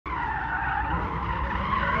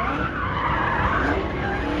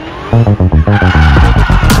We're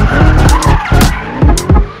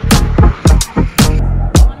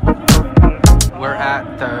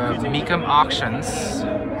at the Mecum Auctions.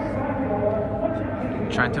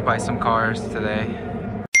 Trying to buy some cars today.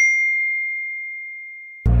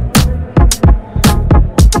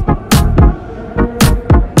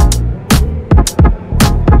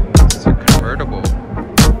 It's a convertible.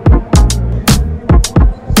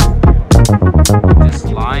 This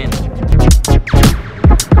line.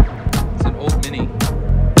 It's an old Mini.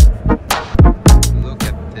 Look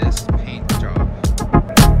at this paint job.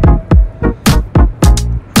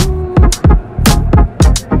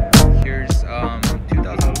 Here's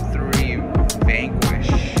 2003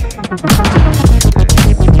 Vanquish.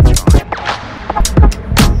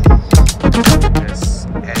 This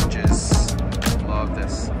edges. Love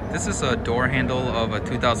this. This is a door handle of a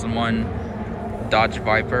 2001 Dodge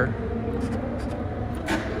Viper.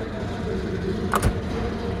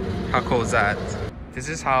 How cool is that? This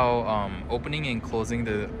is how opening and closing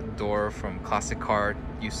the door from classic car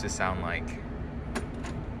used to sound like.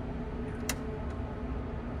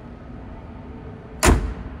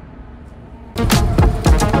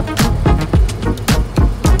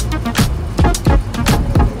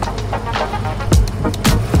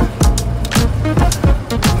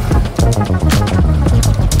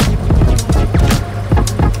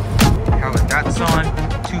 How that's on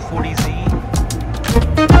 240Z.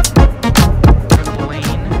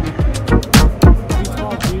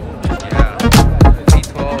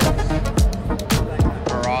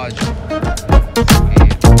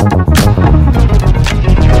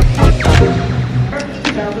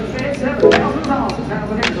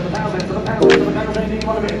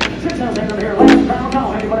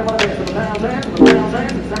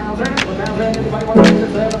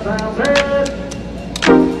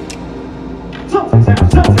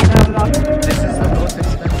 This is the most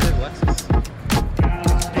expensive Lexus.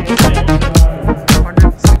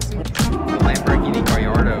 160. The Lamborghini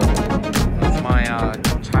Gallardo. It's my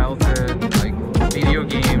childhood video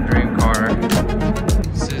game dream car.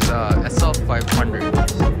 This is SL 500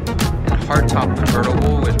 and hardtop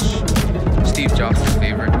convertible, which Steve Jobs'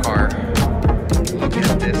 favorite car. Look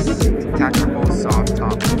at this detachable soft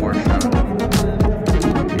top Porsche.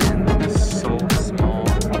 And it's so small.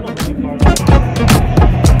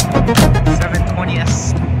 720S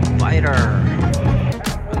Spider.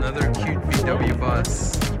 Another cute VW bus.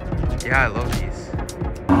 Yeah, I love these.